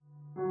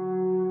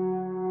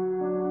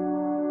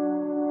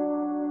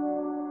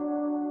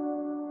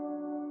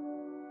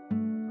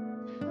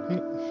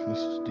This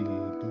is the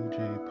Blue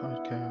Jay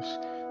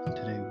podcast, and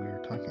today we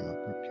are talking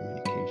about group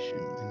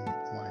communication and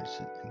why is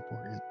it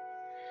important.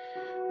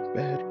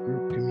 Bad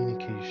group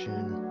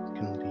communication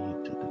can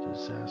lead to the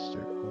disaster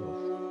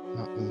of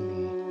not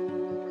only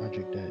the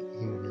project that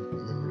you and your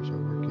group members are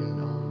working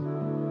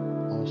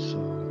on, also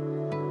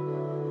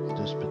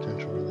just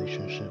potential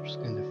relationships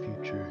in the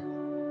future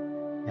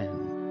and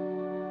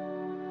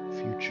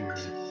future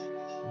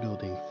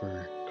building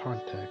for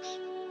context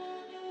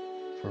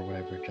for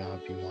whatever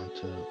job you want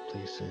to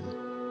place in.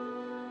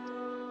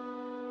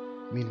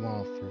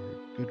 Meanwhile, for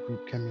good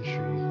group chemistry,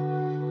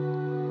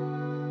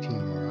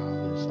 team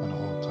morale is at an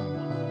all time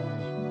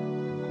high,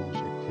 goals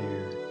are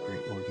clear,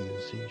 great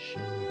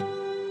organization,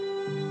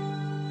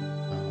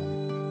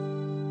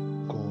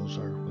 um, goals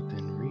are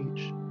within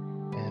reach,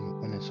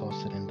 and when it's all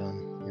said and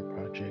done, your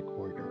project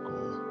or your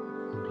goal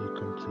will be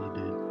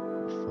completed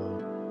with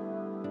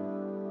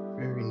a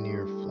very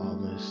near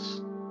flawless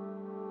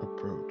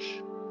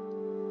approach.